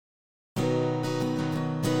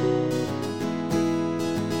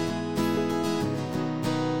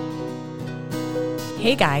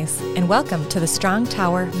Hey guys, and welcome to the Strong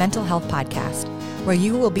Tower Mental Health Podcast, where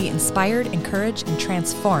you will be inspired, encouraged, and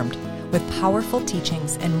transformed with powerful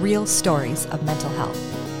teachings and real stories of mental health.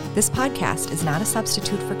 This podcast is not a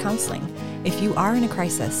substitute for counseling. If you are in a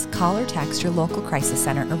crisis, call or text your local crisis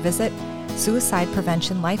center or visit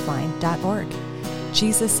suicidepreventionlifeline.org.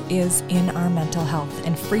 Jesus is in our mental health,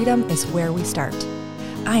 and freedom is where we start.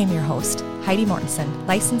 I am your host, Heidi Mortensen,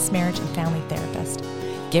 licensed marriage and family therapist.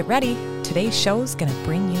 Get ready. Today's show is going to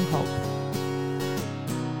bring you hope.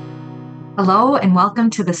 Hello, and welcome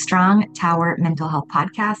to the Strong Tower Mental Health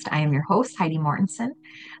Podcast. I am your host, Heidi Mortensen,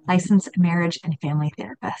 licensed marriage and family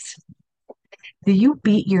therapist. Do you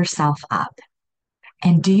beat yourself up?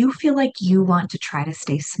 And do you feel like you want to try to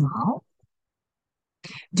stay small?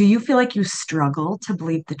 Do you feel like you struggle to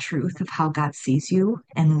believe the truth of how God sees you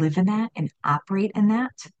and live in that and operate in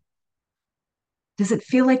that? Does it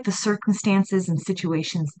feel like the circumstances and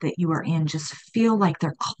situations that you are in just feel like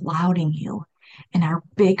they're clouding you and are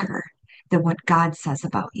bigger than what God says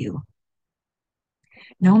about you?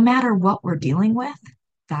 No matter what we're dealing with,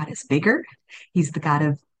 God is bigger. He's the God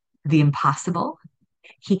of the impossible.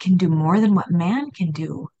 He can do more than what man can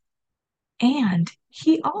do. And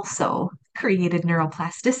he also created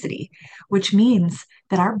neuroplasticity, which means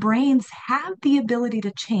that our brains have the ability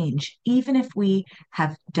to change, even if we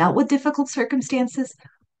have dealt with difficult circumstances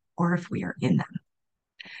or if we are in them.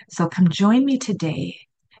 So come join me today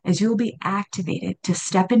as you will be activated to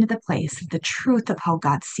step into the place of the truth of how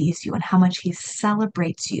God sees you and how much he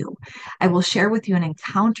celebrates you. I will share with you an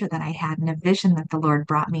encounter that I had and a vision that the Lord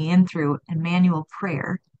brought me in through Emmanuel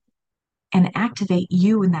prayer and activate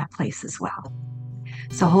you in that place as well.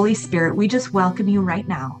 So Holy Spirit, we just welcome you right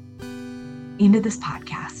now into this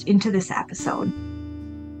podcast, into this episode,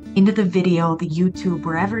 into the video, the YouTube,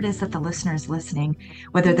 wherever it is that the listener is listening,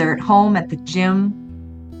 whether they're at home, at the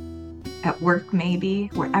gym, at work maybe,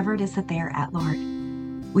 wherever it is that they are at, Lord.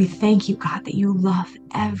 We thank you, God, that you love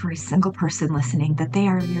every single person listening, that they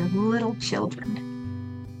are your little children,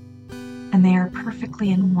 and they are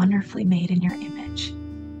perfectly and wonderfully made in your image.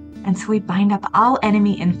 And so we bind up all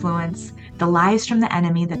enemy influence, the lies from the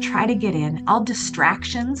enemy that try to get in, all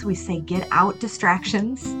distractions. We say, get out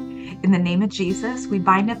distractions in the name of Jesus. We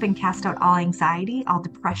bind up and cast out all anxiety, all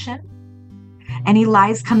depression, any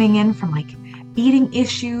lies coming in from like eating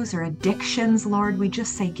issues or addictions, Lord. We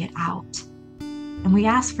just say, get out. And we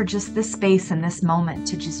ask for just this space and this moment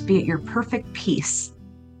to just be at your perfect peace,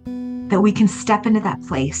 that we can step into that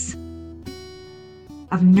place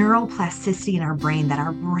of neuroplasticity in our brain, that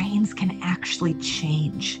our brains can actually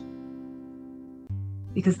change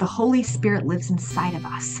because the Holy Spirit lives inside of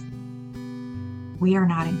us. We are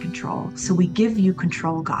not in control. So we give you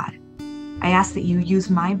control, God. I ask that you use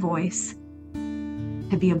my voice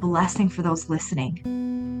to be a blessing for those listening,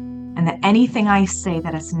 and that anything I say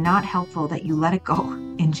that is not helpful, that you let it go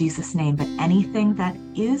in Jesus' name. But anything that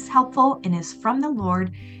is helpful and is from the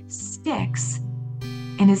Lord sticks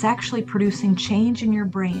and is actually producing change in your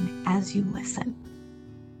brain as you listen.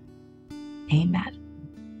 Amen.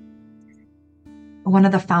 One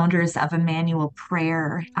of the founders of Emmanuel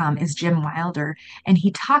Prayer is Jim Wilder, and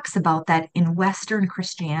he talks about that in Western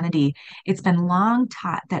Christianity, it's been long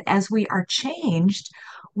taught that as we are changed,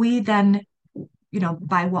 we then,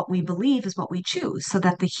 by what we believe is what we choose, so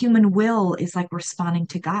that the human will is like responding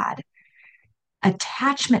to God.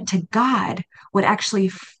 Attachment to God would actually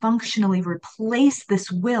functionally replace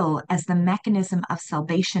this will as the mechanism of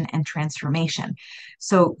salvation and transformation.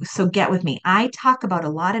 So get with me. I talk about a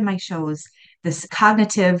lot in my shows this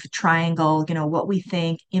cognitive triangle, what we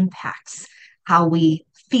think impacts how we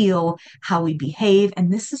feel, how we behave,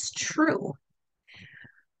 and this is true.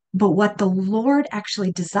 But what the Lord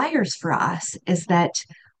actually desires for us is that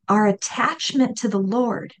our attachment to the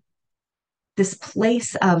Lord, this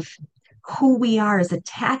place of who we are is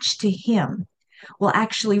attached to him, will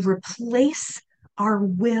actually replace our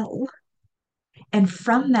will. And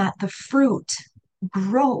from that, the fruit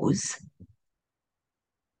grows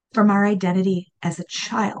from our identity as a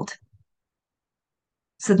child.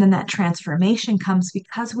 So then that transformation comes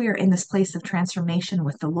because we are in this place of transformation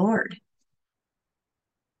with the Lord.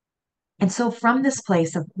 And so from this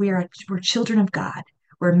place of we're children of God,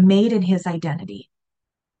 we're made in his identity.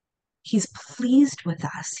 He's pleased with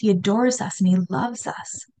us. He adores us and he loves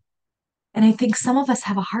us. And I think some of us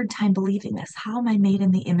have a hard time believing this. How am I made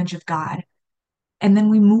in the image of God? And then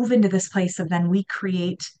we move into this place of then we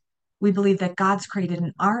believe that God's created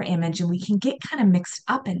in our image, and we can get kind of mixed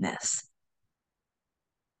up in this.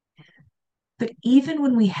 But even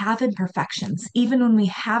when we have imperfections, even when we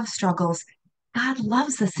have struggles, God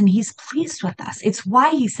loves us and he's pleased with us. It's why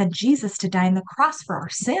he sent Jesus to die on the cross for our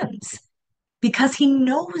sins. because he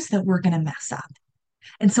knows that we're going to mess up.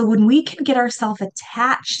 And so when we can get ourselves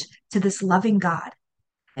attached to this loving God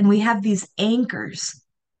and we have these anchors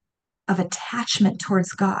of attachment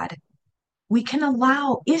towards God, we can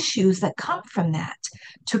allow issues that come from that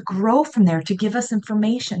to grow from there, to give us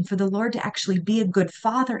information for the Lord to actually be a good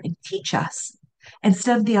father and teach us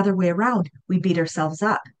instead of the other way around. We beat ourselves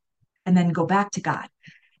up and then go back to God.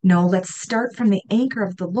 No, let's start from the anchor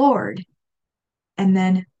of the Lord and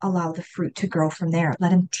then allow the fruit to grow from there.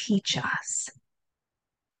 Let him teach us.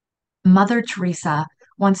 Mother Teresa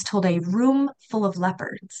once told a room full of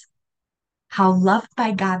lepers how loved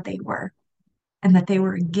by God they were and that they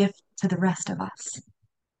were a gift to the rest of us.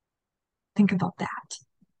 Think about that.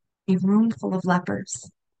 A room full of lepers,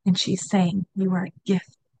 and she's saying, you are a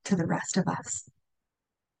gift to the rest of us.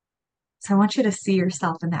 So I want you to see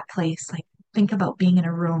yourself in that place. Like, think about being in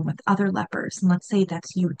a room with other lepers, and let's say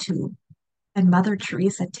that's you too. And Mother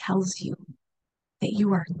Teresa tells you that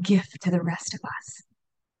you are a gift to the rest of us.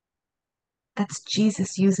 That's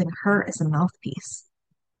Jesus using her as a mouthpiece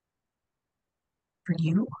for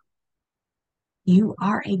you. You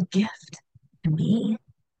are a gift to me.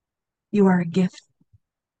 You are a gift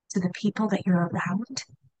to the people that you're around.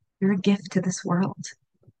 You're a gift to this world.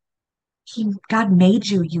 God made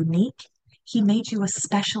you unique. He made you with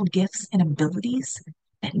special gifts and abilities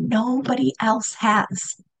that nobody else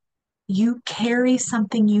has. You carry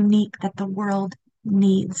something unique that the world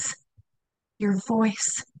needs. Your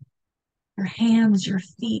voice, your hands, your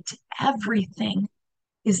feet, everything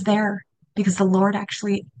is there because the Lord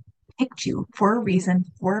actually picked you for a reason,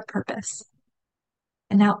 for a purpose.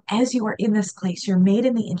 And now, as you are in this place, you're made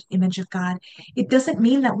in the image of God. It doesn't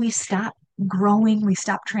mean that we stop growing, we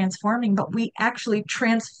stop transforming, but we actually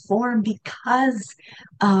transform because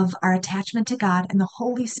of our attachment to God and the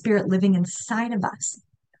Holy Spirit living inside of us.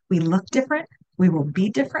 We look different, we will be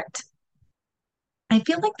different. I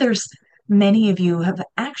feel like there's many of you have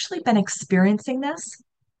actually been experiencing this,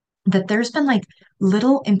 that there's been like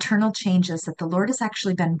little internal changes that the Lord has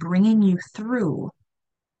actually been bringing you through.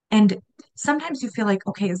 And sometimes you feel like,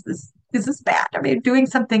 okay, is this bad? Am I doing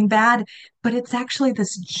something bad? But it's actually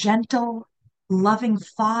this gentle, loving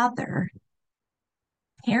Father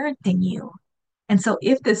parenting you. And so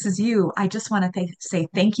if this is you, I just want to say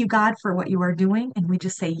thank you, God, for what you are doing. And we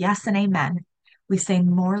just say yes and amen. We say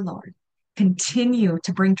more, Lord. Continue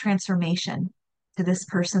to bring transformation to this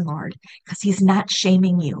person, Lord, because he's not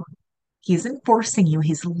shaming you. He isn't forcing you.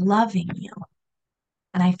 He's loving you.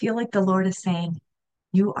 And I feel like the Lord is saying,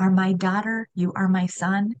 you are my daughter, you are my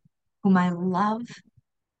son, whom I love,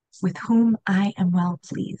 with whom I am well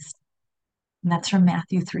pleased. And that's from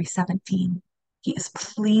Matthew 3:17. He is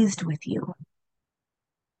pleased with you.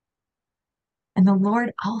 And the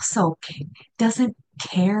Lord also doesn't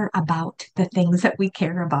care about the things that we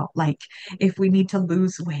care about, like if we need to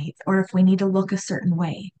lose weight or if we need to look a certain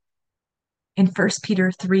way. In 1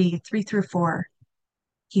 Peter 3:3-4,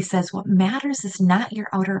 he says, what matters is not your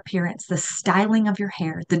outer appearance, the styling of your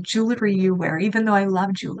hair, the jewelry you wear, even though I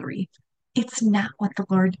love jewelry. It's not what the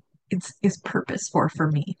Lord is purpose for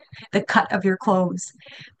me, the cut of your clothes,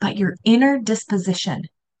 but your inner disposition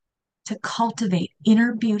to cultivate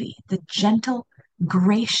inner beauty, the gentle,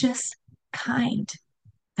 gracious kind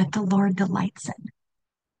that the Lord delights in.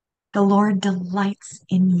 The Lord delights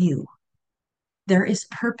in you. There is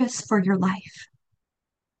purpose for your life.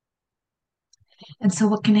 And so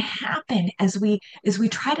what can happen as we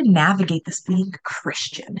try to navigate this being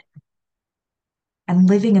Christian and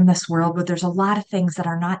living in this world where there's a lot of things that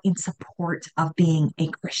are not in support of being a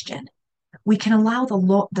Christian, we can allow the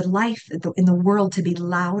life in the world to be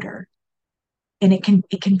louder, and it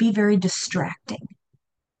can be very distracting.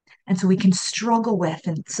 And so we can struggle with,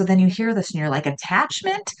 and so then you hear this and you're like,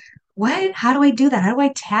 attachment? What? How do I do that? How do I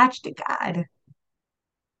attach to God?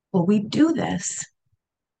 Well, we do this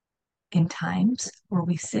in times where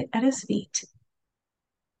we sit at his feet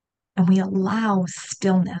and we allow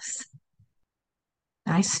stillness.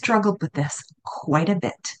 I struggled with this quite a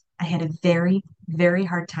bit. I had a very, very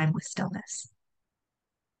hard time with stillness.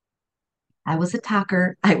 I was a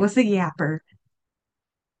talker, I was a yapper,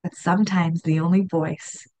 but sometimes the only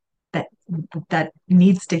voice that that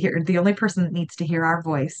needs to hear, the only person that needs to hear our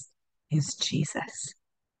voice is Jesus.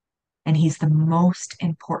 And he's the most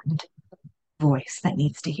important voice that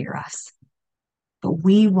needs to hear us. But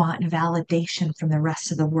we want validation from the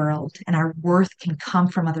rest of the world, and our worth can come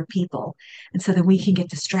from other people. And so then we can get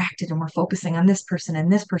distracted and we're focusing on this person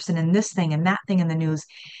and this person and this thing and that thing in the news.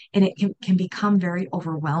 And it can become very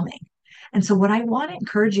overwhelming. And so, what I want to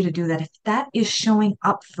encourage you to do, that if that is showing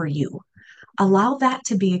up for you, allow that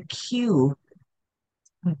to be a cue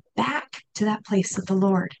back to that place of the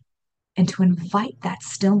Lord. and to invite that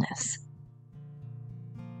stillness.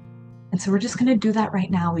 And so we're just going to do that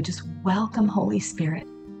right now. We just welcome Holy Spirit.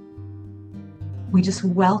 We just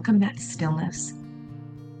welcome that stillness.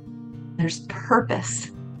 There's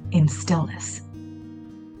purpose in stillness.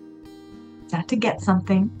 It's not to get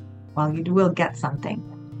something. Well, you will get something.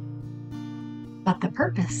 But the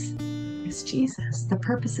purpose is Jesus. The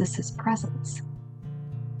purpose is his presence.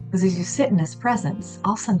 Because as you sit in his presence,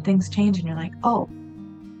 all of a sudden things change and you're like, oh,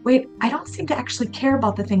 wait, I don't seem to actually care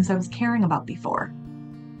about the things I was caring about before.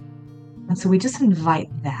 And so we just invite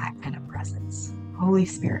that kind of presence. Holy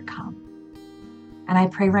Spirit, come. And I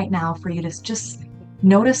pray right now for you to just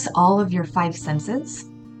notice all of your five senses.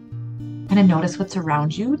 Kind of notice what's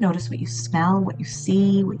around you. Notice what you smell, what you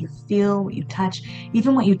see, what you feel, what you touch,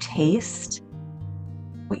 even what you taste,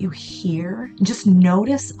 what you hear. Just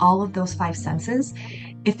notice all of those five senses.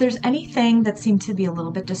 If there's anything that seemed to be a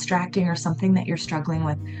little bit distracting or something that you're struggling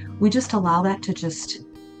with, we just allow that to just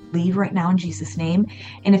leave right now in Jesus' name.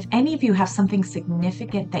 And if any of you have something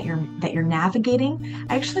significant that you're navigating,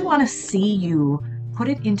 I actually want to see you put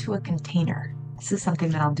it into a container. This is something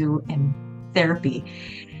that I'll do in therapy.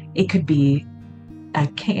 It could be a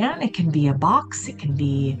can, it can be a box, it can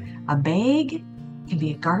be a bag, it can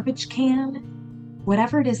be a garbage can,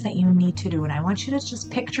 whatever it is that you need to do. And I want you to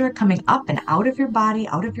just picture it coming up and out of your body,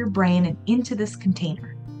 out of your brain, and into this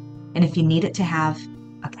container. And if you need it to have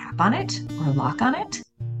a cap on it or a lock on it,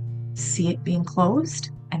 see it being closed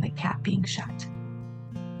and the cap being shut.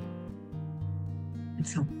 And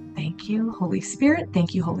so thank you, Holy Spirit.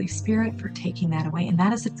 Thank you, Holy Spirit, for taking that away. And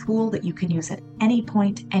that is a tool that you can use at any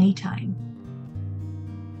point, anytime.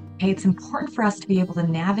 Okay, it's important for us to be able to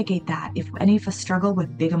navigate that. If any of us struggle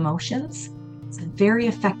with big emotions, it's a very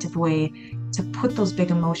effective way to put those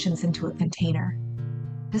big emotions into a container.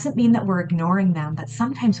 It doesn't mean that we're ignoring them, but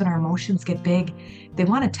sometimes when our emotions get big, they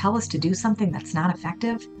want to tell us to do something that's not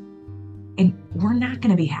effective, and we're not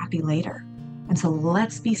going to be happy later. And so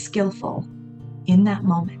let's be skillful in that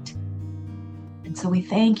moment. And so we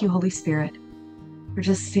thank you, Holy Spirit, for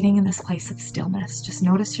just sitting in this place of stillness. Just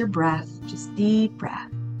notice your breath, just deep breath.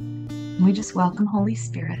 And we just welcome Holy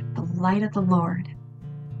Spirit. The light of the Lord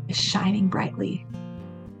is shining brightly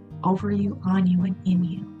over you, on you, and in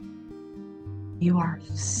you. You are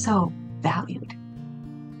so valued.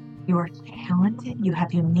 You are talented. You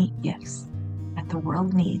have unique gifts that the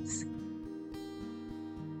world needs.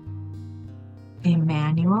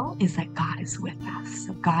 Emmanuel is that God is with us.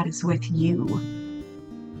 So God is with you.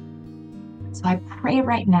 So I pray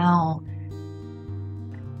right now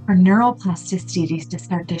for neuroplasticity to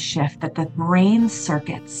start to shift, that the brain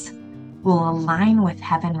circuits will align with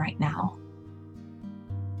heaven right now.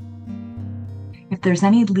 If there's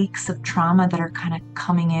any leaks of trauma that are kind of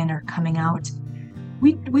coming in or coming out,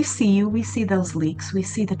 we see you, we see those leaks, we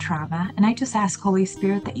see the trauma. And I just ask, Holy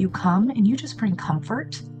Spirit, that you come and you just bring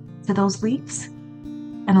comfort to those leaks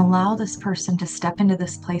and allow this person to step into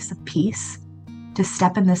this place of peace, to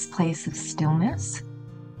step in this place of stillness,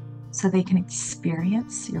 so they can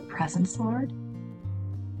experience your presence, Lord.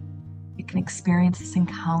 You can experience this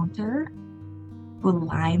encounter,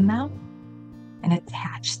 align them, and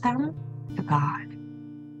attach them to God.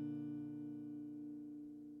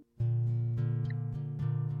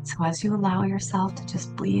 So as you allow yourself to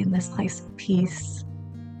just be in this place of peace,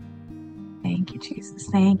 thank you, Jesus.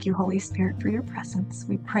 Thank you, Holy Spirit, for your presence.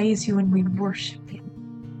 We praise you and we worship you.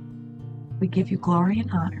 We give you glory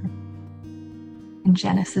and honor. In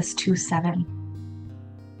Genesis 2:7,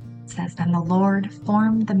 it says, "Then the Lord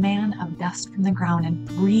formed the man of dust from the ground and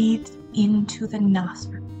breathed into the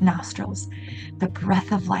nostrils the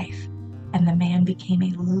breath of life, and the man became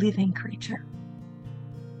a living creature."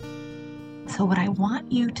 So what I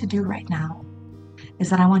want you to do right now is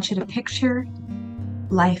that I want you to picture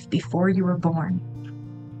life before you were born.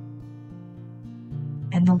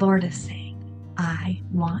 And the Lord is saying, I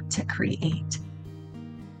want to create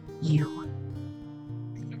you.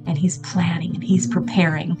 And he's planning and he's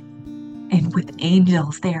preparing. And with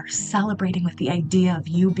angels, they are celebrating with the idea of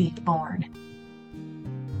you being born.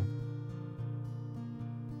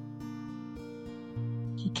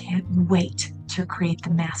 He can't wait to create the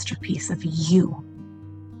masterpiece of you.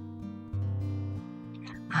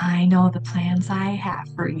 I know the plans I have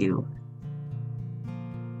for you.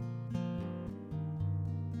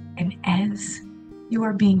 And as you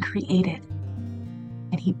are being created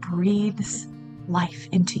and he breathes life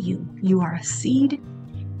into you, you are a seed,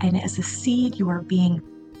 and as a seed you are being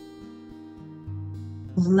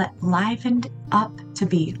livened up to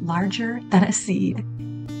be larger than a seed.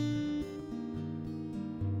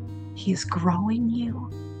 He's growing you.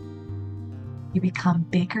 You become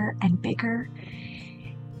bigger and bigger.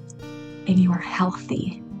 and you are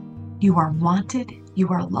healthy. You are wanted. You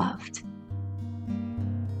are loved.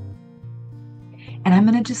 And I'm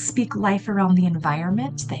going to just speak life around the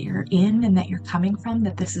environment that you're in and that you're coming from,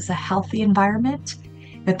 that this is a healthy environment,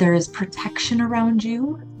 that there is protection around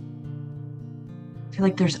you. I feel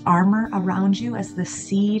like there's armor around you as the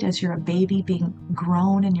seed, as you're a baby being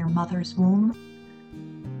grown in your mother's womb.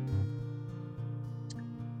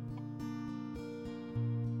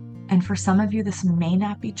 And for some of you, this may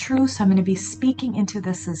not be true. So I'm going to be speaking into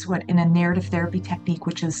this as what in a narrative therapy technique,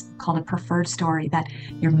 which is called a preferred story, that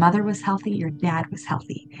your mother was healthy, your dad was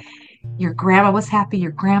healthy, your grandma was happy,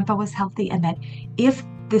 your grandpa was healthy. And that if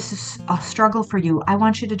this is a struggle for you, I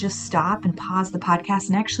want you to just stop and pause the podcast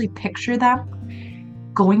and actually picture them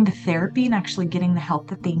going to therapy and actually getting the help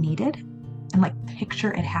that they needed, and like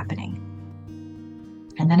picture it happening.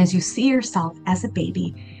 And then as you see yourself as a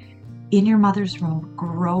baby in your mother's womb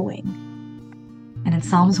growing, and in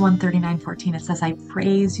Psalms 139:14 it says, I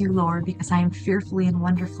praise you, Lord, because I am fearfully and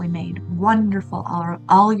wonderfully made. Wonderful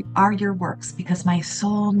all are your works, because my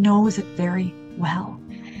soul knows it very well.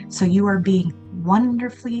 So you are being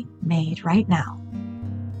wonderfully made right now.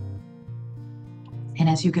 And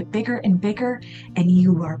as you get bigger and bigger and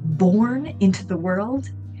you are born into the world,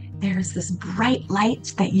 there's this bright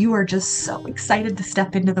light that you are just so excited to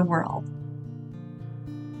step into the world.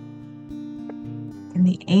 And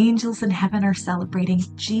the angels in heaven are celebrating.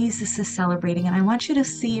 Jesus is celebrating. And I want you to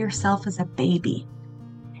see yourself as a baby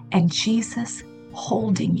and Jesus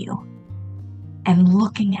holding you and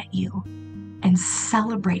looking at you and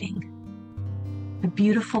celebrating the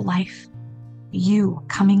beautiful life, you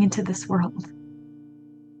coming into this world,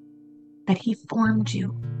 that he formed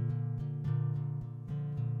you,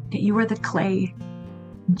 that you are the clay,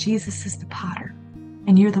 and Jesus is the potter,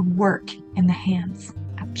 and you're the work in the hands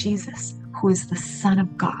of Jesus, who is the Son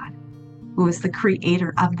of God, who is the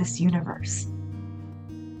creator of this universe.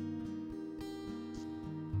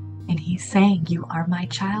 And he's saying, you are my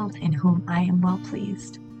child in whom I am well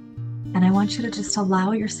pleased. And I want you to just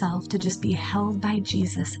allow yourself to just be held by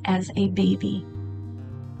Jesus as a baby.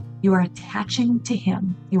 You are attaching to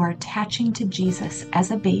him. You are attaching to Jesus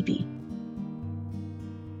as a baby.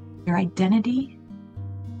 Your identity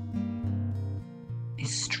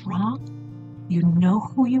is strong. You know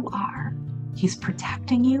who you are. He's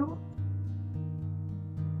protecting you.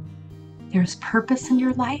 There's purpose in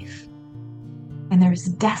your life, and there's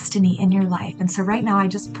destiny in your life. And so right now I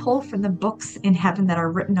just pull from the books in heaven that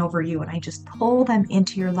are written over you, and I just pull them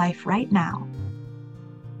into your life right now.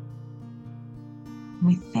 And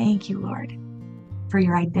we thank you, Lord, for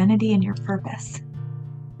your identity and your purpose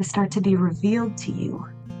to start to be revealed to you.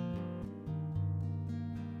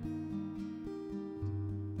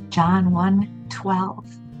 John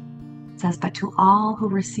 1:12 says, but to all who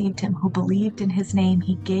received him, who believed in his name,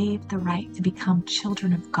 he gave the right to become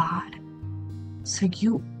children of God. So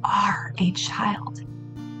you are a child,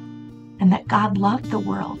 and that God loved the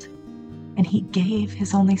world, and he gave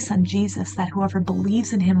his only son, Jesus, that whoever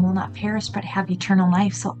believes in him will not perish but have eternal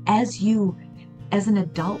life. So as you, as an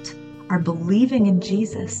adult, are believing in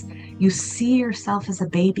Jesus, you see yourself as a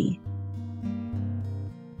baby,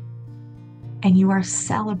 and you are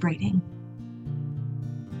celebrating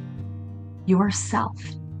yourself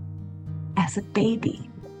as a baby,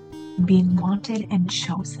 being wanted and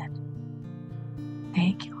chosen.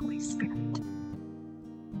 Thank you, Holy Spirit.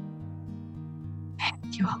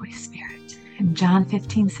 Thank you, Holy Spirit. And John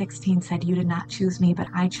 15:16 said, you did not choose me, but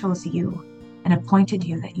I chose you and appointed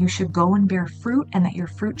you that you should go and bear fruit, and that your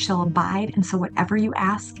fruit shall abide. And so whatever you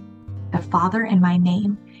ask the Father in my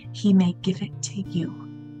name, he may give it to you.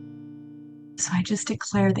 So I just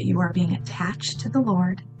declare that you are being attached to the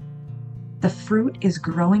Lord. The fruit is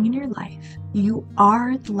growing in your life. You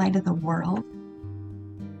are the light of the world.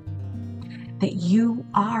 That you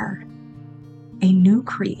are a new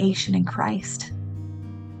creation in Christ.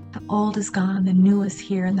 The old is gone, the new is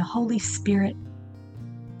here, and the Holy Spirit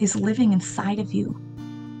is living inside of you,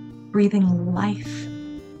 breathing life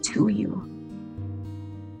to you,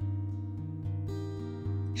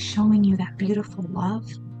 showing you that beautiful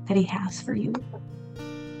love that he has for you.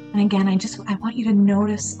 And again, I want you to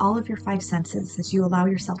notice all of your five senses as you allow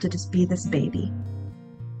yourself to just be this baby.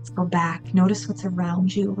 Let's go back. Notice what's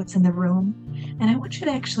around you, what's in the room. And I want you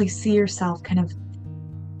to actually see yourself kind of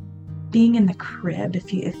being in the crib,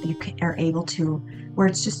 if you are able to, where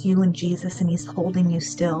it's just you and Jesus and he's holding you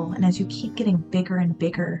still. And as you keep getting bigger and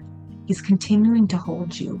bigger, he's continuing to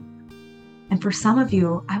hold you. And for some of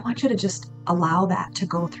you, I want you to just allow that to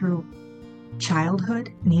go through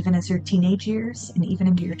childhood, and even as your teenage years, and even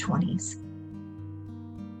into your 20s.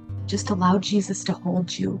 Just allow Jesus to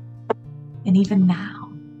hold you. And even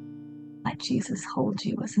now, let Jesus hold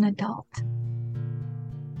you as an adult.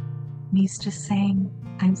 And he's just saying,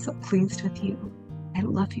 I'm so pleased with you. I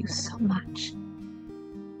love you so much.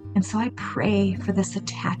 And so I pray for this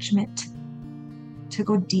attachment to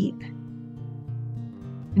go deep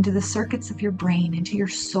into the circuits of your brain, into your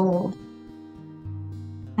soul.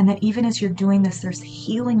 And that even as you're doing this, there's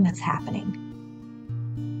healing that's happening.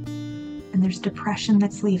 And there's depression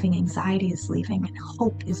that's leaving, anxiety is leaving, and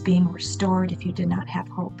hope is being restored if you did not have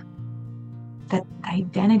hope. That the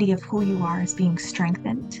identity of who you are is being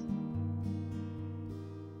strengthened.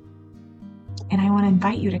 And I want to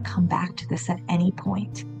invite you to come back to this at any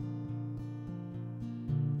point.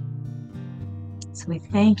 So we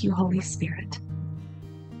thank you, Holy Spirit,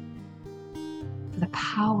 for the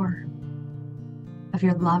power of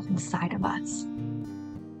your love inside of us.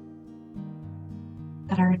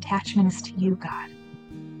 That our attachment is to you, God.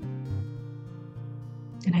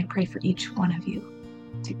 And I pray for each one of you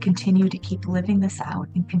to continue to keep living this out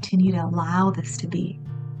and continue to allow this to be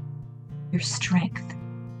your strength.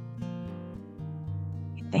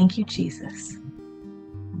 Thank you, Jesus.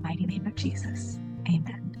 In the mighty name of Jesus.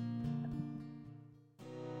 Amen.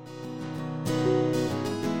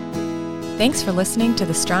 Thanks for listening to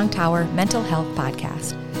the Strong Tower Mental Health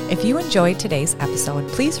Podcast. If you enjoyed today's episode,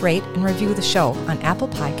 please rate and review the show on Apple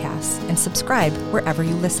Podcasts and subscribe wherever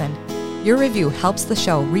you listen. Your review helps the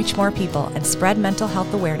show reach more people and spread mental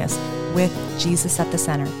health awareness with Jesus at the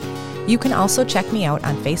center. You can also check me out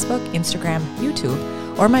on Facebook, Instagram,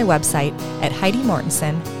 YouTube, or my website at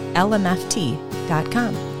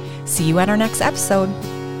HeidiMortensonLMFT.com. See you at our next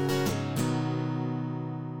episode.